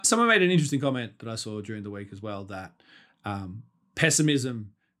someone made an interesting comment that I saw during the week as well, that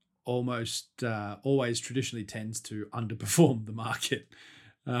pessimism almost always traditionally tends to underperform the market,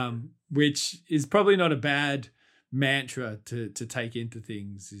 which is probably not a bad mantra to take into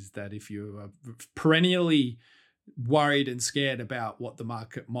things, is that if you are perennially worried and scared about what the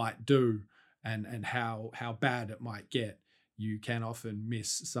market might do and how bad it might get, you can often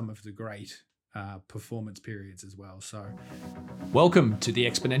miss some of the great performance periods as well. So, welcome to the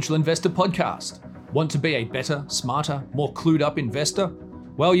Exponential Investor Podcast. Want to be a better, smarter, more clued up investor?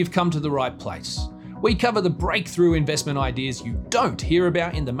 Well, you've come to the right place. We cover the breakthrough investment ideas you don't hear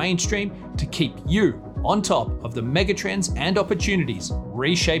about in the mainstream to keep you on top of the megatrends and opportunities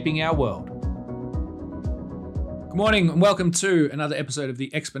reshaping our world. Good morning and welcome to another episode of the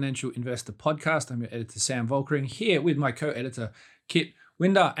Exponential Investor Podcast. I'm your editor, Sam Volkering, here with my co-editor, Kit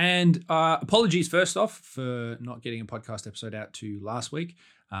Winder. And apologies first off for not getting a podcast episode out to you last week.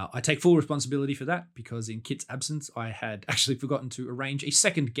 I take full responsibility for that because in Kit's absence, I had actually forgotten to arrange a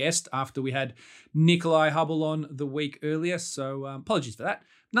second guest after we had Nikolai Hubble on the week earlier. So apologies for that.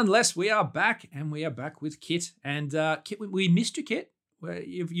 Nonetheless, we are back and we are back with Kit. And Kit, we missed you, Kit.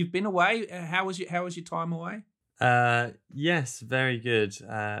 You've been away. How was your time away? Yes, very good.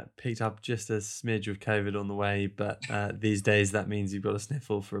 Picked up just a smidge of COVID on the way, but these days that means you've got a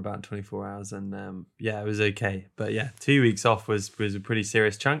sniffle for about 24 hours, and it was okay. But yeah, 2 weeks off was a pretty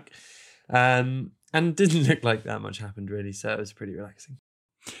serious chunk, and didn't look like that much happened really, so it was pretty relaxing.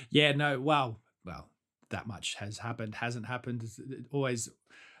 Yeah, no, well, that much has happened, hasn't happened. It's always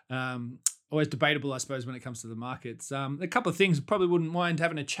debatable, I suppose, when it comes to the markets. A couple of things I probably wouldn't mind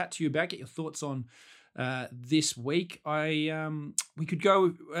having a chat to you about, get your thoughts on this week. We could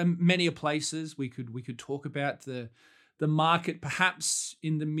go many places. We could talk about the market perhaps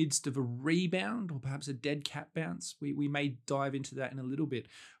in the midst of a rebound or perhaps a dead cat bounce. We may dive into that in a little bit.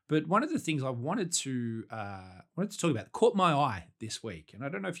 But one of the things I wanted to talk about caught my eye this week, and I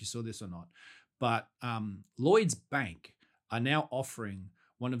don't know if you saw this or not, but Lloyds Bank are now offering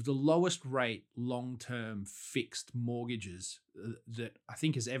one of the lowest rate long-term fixed mortgages that I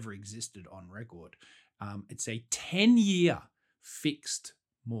think has ever existed on record. It's a 10-year fixed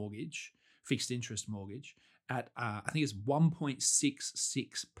interest mortgage at, I think it's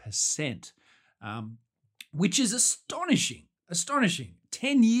 1.66%, which is astonishing.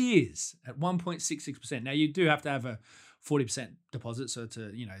 10 years at 1.66%. Now, you do have to have a 40% deposit, so it's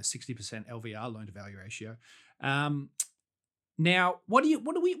a 60% LVR, loan to value ratio. Now, what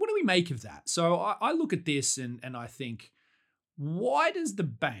do we make of that? So I look at this and I think, why does the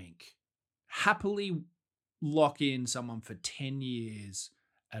bank happily lock in someone for 10 years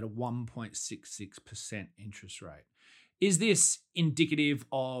at a 1.66% interest rate? Is this indicative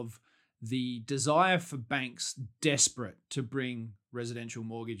of the desire for banks desperate to bring residential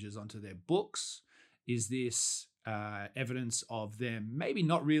mortgages onto their books? Is this evidence of them maybe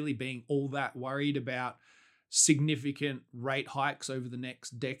not really being all that worried about significant rate hikes over the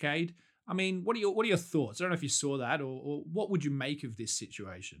next decade? I mean, what are your thoughts? I don't know if you saw that, or what would you make of this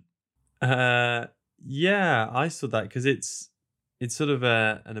situation? Yeah, I saw that because it's sort of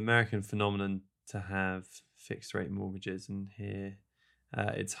an American phenomenon to have fixed rate mortgages, and here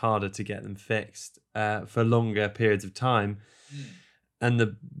it's harder to get them fixed for longer periods of time. And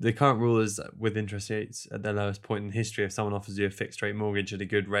the current rule is, with interest rates at their lowest point in history, if someone offers you a fixed rate mortgage at a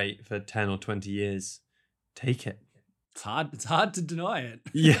good rate for 10 or 20 years, take it. It's hard to deny it.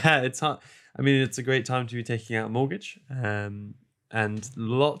 Yeah, it's hard. I mean, it's a great time to be taking out a mortgage, and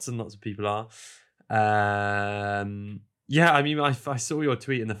lots of people are. I mean, I saw your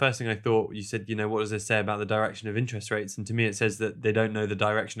tweet, and the first thing I thought, you said, what does this say about the direction of interest rates? And to me, it says that they don't know the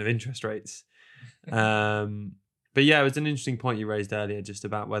direction of interest rates. But yeah, it was an interesting point you raised earlier, just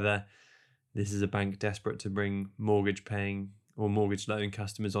about whether this is a bank desperate to bring mortgage paying or mortgage loan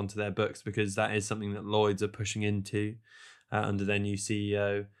customers onto their books, because that is something that Lloyds are pushing into under their new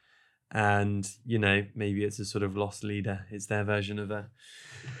CEO. And, maybe it's a sort of lost leader. It's their version of a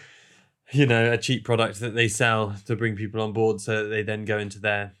cheap product that they sell to bring people on board so that they then go into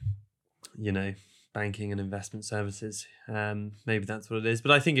their, banking and investment services. Maybe that's what it is.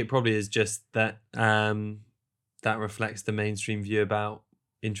 But I think it probably is just that that reflects the mainstream view about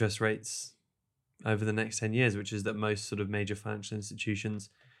interest rates over the next 10 years, which is that most sort of major financial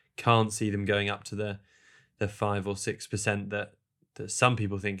institutions can't see them going up to the 5 or 6% that some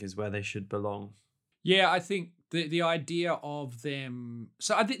people think is where they should belong. Yeah, I think the idea of them.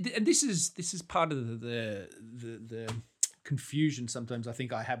 So I think, and this is part of the confusion sometimes I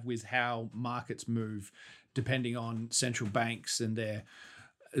think I have with how markets move, depending on central banks and their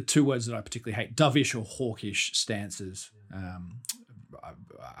two words that I particularly hate: dovish or hawkish stances.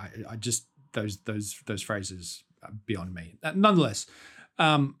 I just those phrases are beyond me. Nonetheless,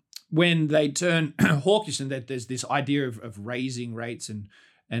 when they turn hawkish and that there's this idea of raising rates and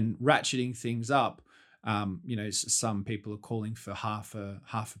ratcheting things up, some people are calling for half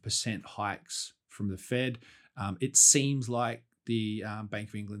a percent hikes from the Fed. It seems like the Bank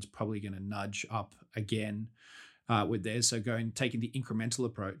of England's probably going to nudge up again with theirs, so taking the incremental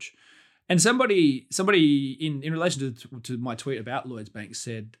approach. And somebody in relation to my tweet about Lloyds Bank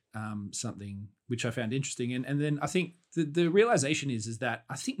said something which I found interesting, and then I think the realization is that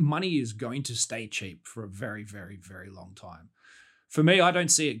I think money is going to stay cheap for a very, very, very long time. For me, I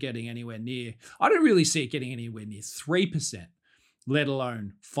don't see it getting anywhere near. I don't really see it getting anywhere near 3%, let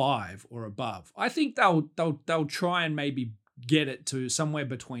alone 5 or above. I think they'll try and maybe get it to somewhere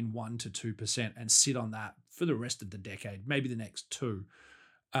between 1 to 2% and sit on that for the rest of the decade, maybe the next 2.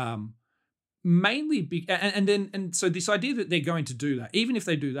 Mainly, so this idea that they're going to do that, even if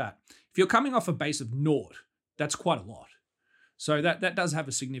they do that, if you're coming off a base of naught, that's quite a lot. So that does have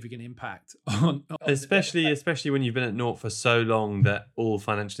a significant impact on especially when you've been at naught for so long that all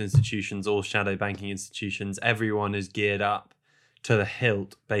financial institutions, all shadow banking institutions, everyone is geared up to the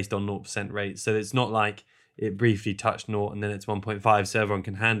hilt based on 0% rates. So it's not like it briefly touched naught and then it's 1.5 so everyone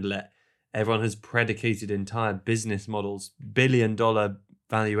can handle it. Everyone has predicated entire business models. $billion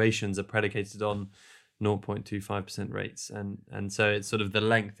valuations are predicated on 0.25% rates. And so it's sort of the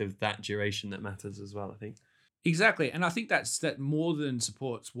length of that duration that matters as well, I think. Exactly. And I think that more than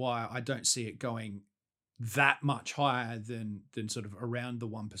supports why I don't see it going that much higher than sort of around the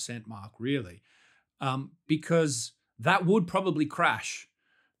 1% mark, really. Because that would probably crash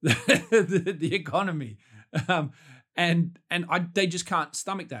the economy. They just can't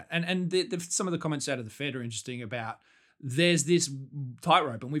stomach that. And some of the comments out of the Fed are interesting about there's this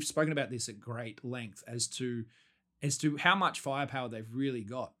tightrope, and we've spoken about this at great length as to how much firepower they've really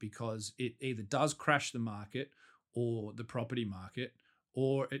got, because it either does crash the market or the property market,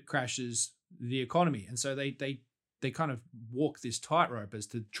 or it crashes the economy. And so they kind of walk this tightrope as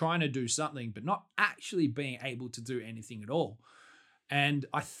to trying to do something, but not actually being able to do anything at all. And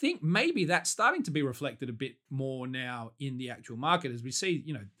I think maybe that's starting to be reflected a bit more now in the actual market, as we see,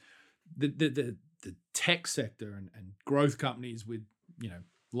 the tech sector and growth companies with,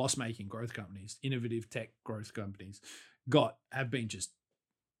 loss-making growth companies, innovative tech growth companies, have been just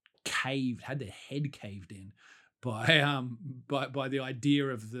had their head caved in by the idea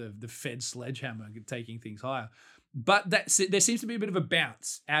of the Fed sledgehammer taking things higher. But there seems to be a bit of a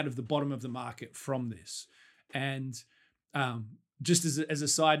bounce out of the bottom of the market from this. And just as a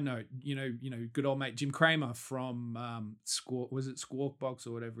side note, good old mate Jim Cramer from Squawk Box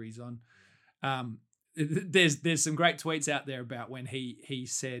or whatever he's on. There's some great tweets out there about when he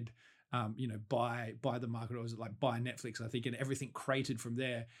said, buy the market, or was it like buy Netflix, I think, and everything cratered from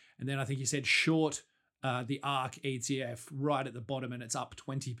there. And then I think he said short the ARK ETF right at the bottom, and it's up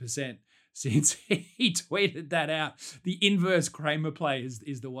 20% since he tweeted that out. The inverse Cramer play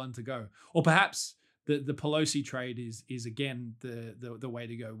is the one to go. Or perhaps the Pelosi trade is again the way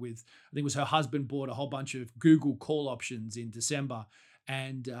to go with, I think it was her husband bought a whole bunch of Google call options in December.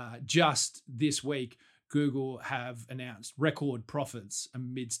 And just this week, Google have announced record profits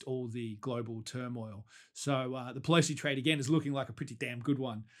amidst all the global turmoil. So the Pelosi trade again is looking like a pretty damn good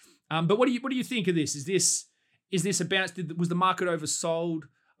one. But what do you think of this? Is this a bounce? Was the market oversold?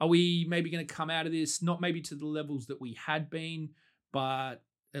 Are we maybe going to come out of this not maybe to the levels that we had been, but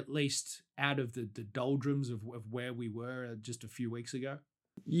at least out of the doldrums of where we were just a few weeks ago?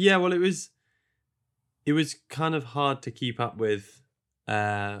 Yeah, well, it was kind of hard to keep up with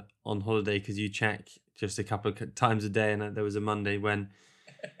on holiday, because you check just a couple of times a day, and there was a Monday when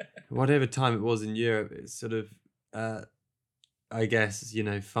whatever time it was in Europe, it's sort of I guess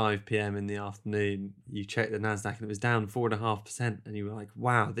 5 p.m. in the afternoon, you check the Nasdaq and it was down 4.5%, and you were like,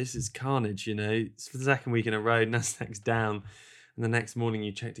 wow, this is carnage. It's for the second week in a row Nasdaq's down, and the next morning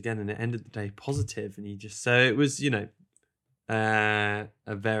you checked again and it ended the day positive, and so it was a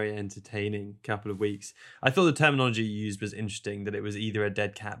very entertaining couple of weeks. I thought the terminology you used was interesting, that it was either a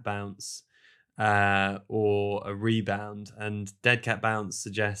dead cat bounce or a rebound. And dead cat bounce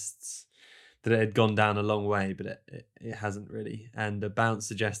suggests that it had gone down a long way, but it hasn't really. And a bounce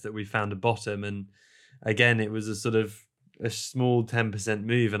suggests that we found a bottom. And again, it was a sort of a small 10%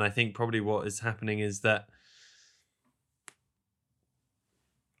 move. And I think probably what is happening is that,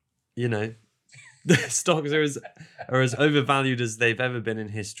 the stocks are as overvalued as they've ever been in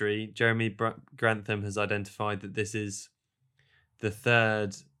history. Jeremy Grantham has identified that this is the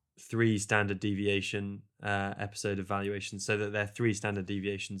third 3 standard deviation episode of valuation, so that they're 3 standard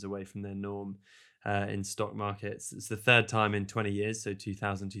deviations away from their norm. in stock markets. It's the third time in 20 years, so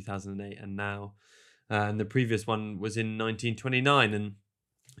 2000, 2008, and now. And the previous one was in 1929, and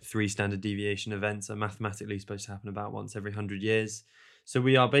 3 standard deviation events are mathematically supposed to happen about once every 100 years. So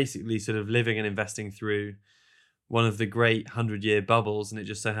we are basically sort of living and investing through one of the great 100-year bubbles, and it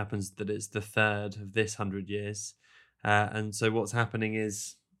just so happens that it's the third of this 100 years. And so what's happening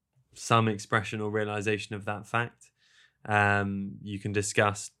is some expression or realization of that fact. You can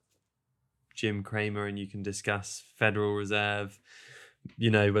discuss Jim Cramer and you can discuss Federal Reserve,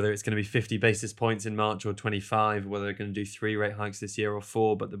 whether it's going to be 50 basis points in March or 25, whether they're going to do 3 rate hikes this year or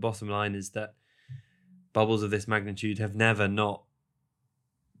 4. But the bottom line is that bubbles of this magnitude have never not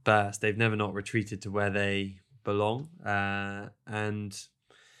burst. They've never not retreated to where they belong. And,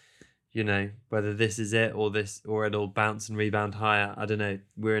 whether this is it or it'll bounce and rebound higher, I don't know.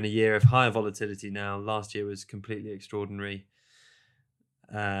 We're in a year of higher volatility now. Last year was completely extraordinary.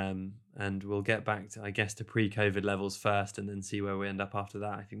 And we'll get back to, I guess, to pre-COVID levels first and then see where we end up after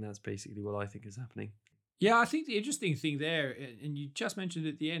that. I think that's basically what I think is happening. Yeah, I think the interesting thing there, and you just mentioned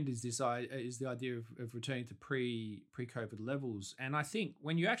at the end, is the idea of returning to pre-COVID levels. And I think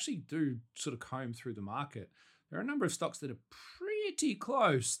when you actually do sort of comb through the market, there are a number of stocks that are pretty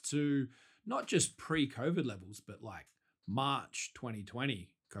close to not just pre-COVID levels, but like March 2020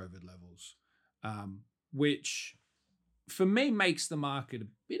 COVID levels, which for me makes the market a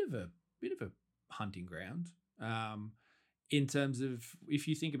bit of a hunting ground, in terms of, if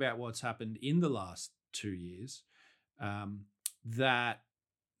you think about what's happened in the last 2 years, that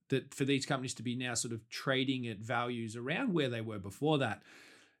for these companies to be now sort of trading at values around where they were before that,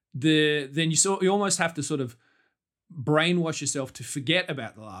 then you almost have to sort of brainwash yourself to forget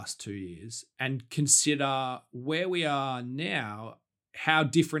about the last 2 years and consider where we are now. How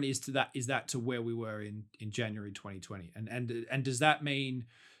different is that to where we were in January 2020? And does that mean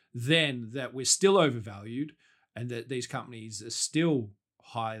then that we're still overvalued and that these companies are still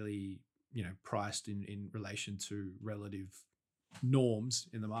highly, priced in relation to relative norms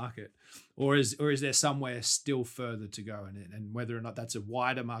in the market, or is there somewhere still further to go in it? And whether or not that's a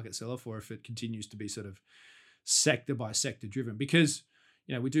wider market sell-off or if it continues to be sort of sector by sector driven, because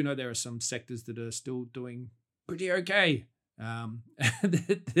we do know there are some sectors that are still doing pretty okay.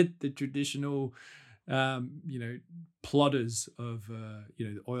 The traditional, plotters of,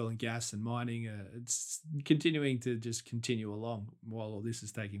 oil and gas and mining, it's continuing to just continue along while all this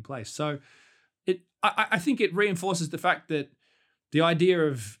is taking place. So I think it reinforces the fact that the idea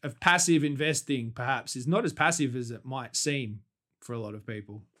of passive investing perhaps is not as passive as it might seem for a lot of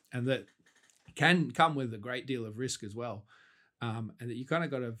people, and that can come with a great deal of risk as well. And that you kind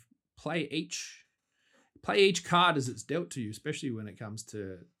of got to play each card as it's dealt to you, especially when it comes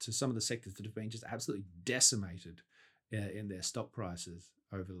to some of the sectors that have been just absolutely decimated in their stock prices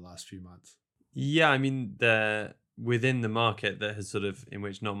over the last few months. Yeah, I mean, within the market that has sort of, in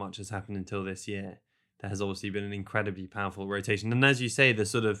which not much has happened until this year, there has obviously been an incredibly powerful rotation. And as you say, the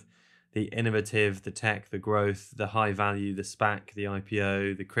sort of the innovative, the tech, the growth, the high value, the SPAC, the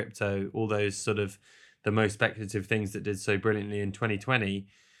IPO, the crypto, all those sort of the most speculative things that did so brilliantly in 2020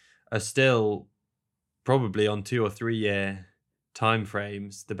 are still probably on 2 or 3 year time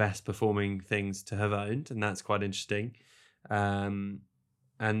frames the best performing things to have owned, and that's quite interesting. And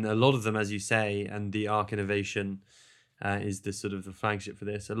a lot of them, as you say, and the ARK Innovation is the sort of the flagship for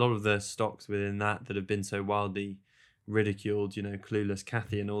this. A lot of the stocks within that have been so wildly ridiculed, Clueless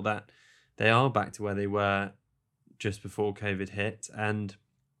Cathy and all that, they are back to where they were just before COVID hit. And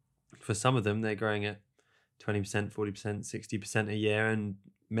for some of them, they're growing at 20%, 40%, 60% a year. And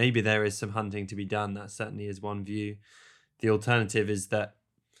maybe there is some hunting to be done. That certainly is one view. The alternative is that,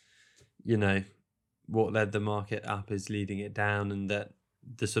 what led the market up is leading it down, and that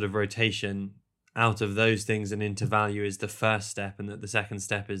the sort of rotation out of those things and into value is the first step, and that the second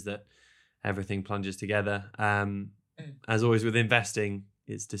step is that everything plunges together. As always with investing,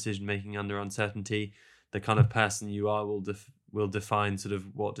 it's decision making under uncertainty. The kind of person you are will define sort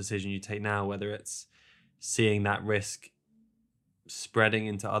of what decision you take now, whether it's seeing that risk spreading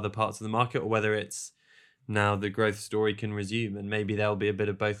into other parts of the market, or whether it's now the growth story can resume. And maybe there'll be a bit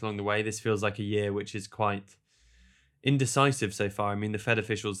of both along the way. This feels like a year which is quite indecisive so far. I mean, the Fed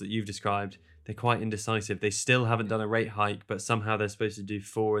officials that you've described, they're quite indecisive. They still haven't done a rate hike, but somehow they're supposed to do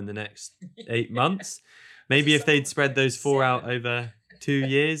 4 in the next 8 months. Maybe if they'd spread those 4 out over 2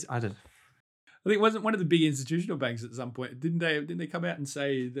 years, I don't know. I think wasn't one of the big institutional banks at some point, didn't they come out and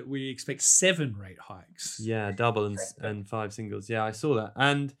say that we expect 7 rate hikes? Yeah, double and 5 singles. Yeah, I saw that.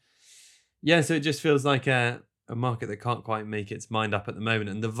 And yeah, so it just feels like a market that can't quite make its mind up at the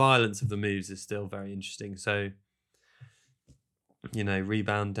moment. And the violence of the moves is still very interesting. So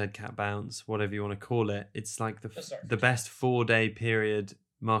rebound, dead cat bounce, whatever you want to call it. It's like Oh, sorry. the best 4-day period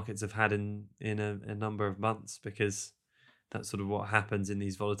markets have had in a number of months, because that's sort of what happens in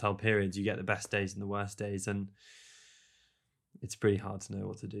these volatile periods. You get the best days and the worst days, and it's pretty hard to know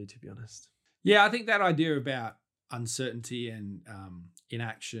what to do, to be honest. Yeah, I think that idea about uncertainty and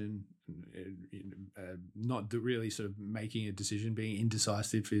inaction, not really sort of making a decision, being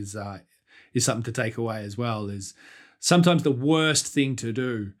indecisive is something to take away as well. Is sometimes the worst thing to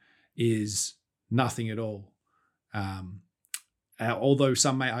do is nothing at all. Although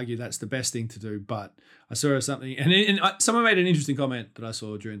some may argue that's the best thing to do, but I saw something, and someone made an interesting comment that I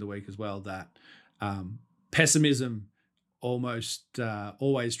saw during the week as well, that pessimism almost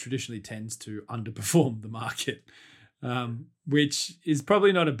always traditionally tends to underperform the market, which is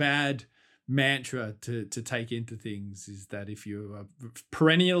probably not a bad mantra to take into things. Is that if you are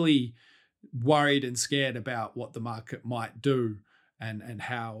perennially worried and scared about what the market might do and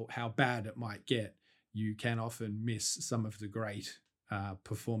how bad it might get, you can often miss some of the great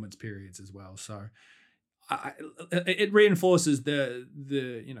performance periods as well. So it reinforces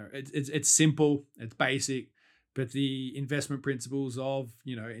it's simple, it's basic, but the investment principles of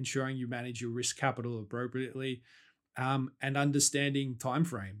ensuring you manage your risk capital appropriately, and understanding time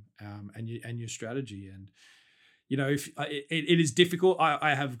frame, and your strategy. And if it is difficult,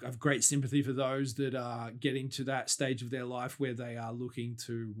 I have great sympathy for those that are getting to that stage of their life where they are looking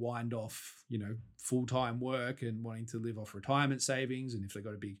to wind off full-time work and wanting to live off retirement savings. And if they've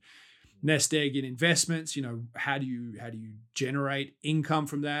got a big nest egg in investments, how do you generate income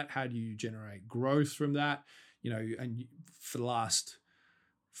from that? How do you generate growth from that? And for the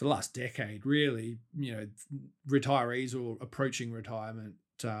last decade, really, retirees or approaching retirement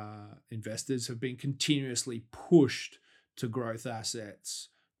investors have been continuously pushed to growth assets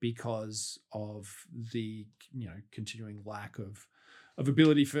because of the continuing lack of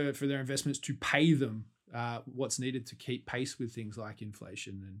ability for their investments to pay them what's needed to keep pace with things like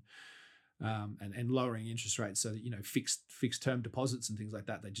inflation and lowering interest rates. So that fixed term deposits and things like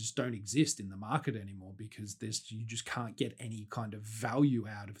that, they just don't exist in the market anymore because you just can't get any kind of value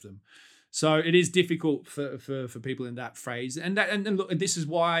out of them. So it is difficult for people in that phase. And look, this is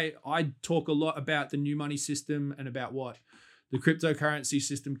why I talk a lot about the new money system and about what the cryptocurrency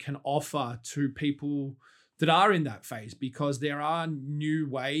system can offer to people that are in that phase, because there are new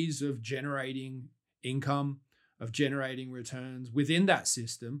ways of generating income, of generating returns within that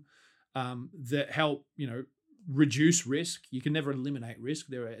system, that help, reduce risk. You can never eliminate risk.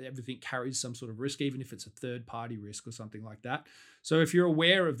 Everything carries some sort of risk, even if it's a third-party risk or something like that. So if you're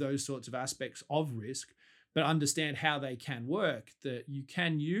aware of those sorts of aspects of risk, but understand how they can work, that you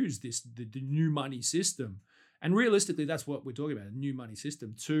can use the new money system. And realistically, that's what we're talking about, a new money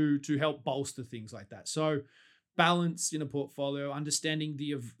system to help bolster things like that. So balance in a portfolio, understanding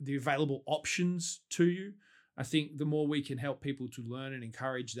the available options to you. I think the more we can help people to learn and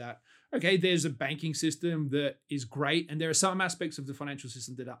encourage that, okay, there's a banking system that is great, and there are some aspects of the financial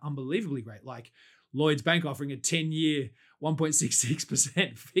system that are unbelievably great, like Lloyds Bank offering a 10-year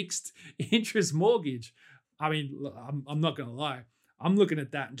 1.66% fixed interest mortgage. I mean, I'm not going to lie. I'm looking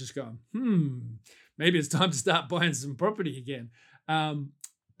at that and just going, maybe it's time to start buying some property again.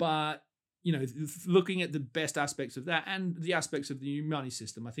 But looking at the best aspects of that and the aspects of the new money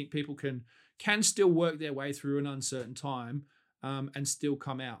system, I think people can still work their way through an uncertain time, and still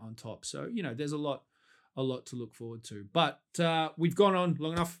come out on top. So, there's a lot to look forward to. But we've gone on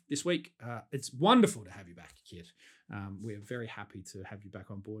long enough this week. It's wonderful to have you back, Kit. We're very happy to have you back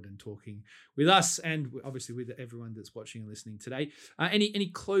on board and talking with us, and obviously with everyone that's watching and listening today.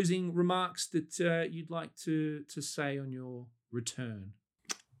 Any closing remarks that you'd like to say on your return?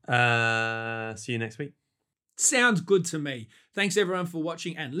 See you next week. Sounds good to me. Thanks everyone for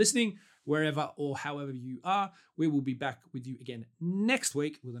watching and listening, wherever or however you are. We will be back with you again next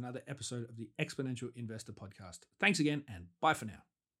week with another episode of the Exponential Investor Podcast. Thanks again, and bye for now.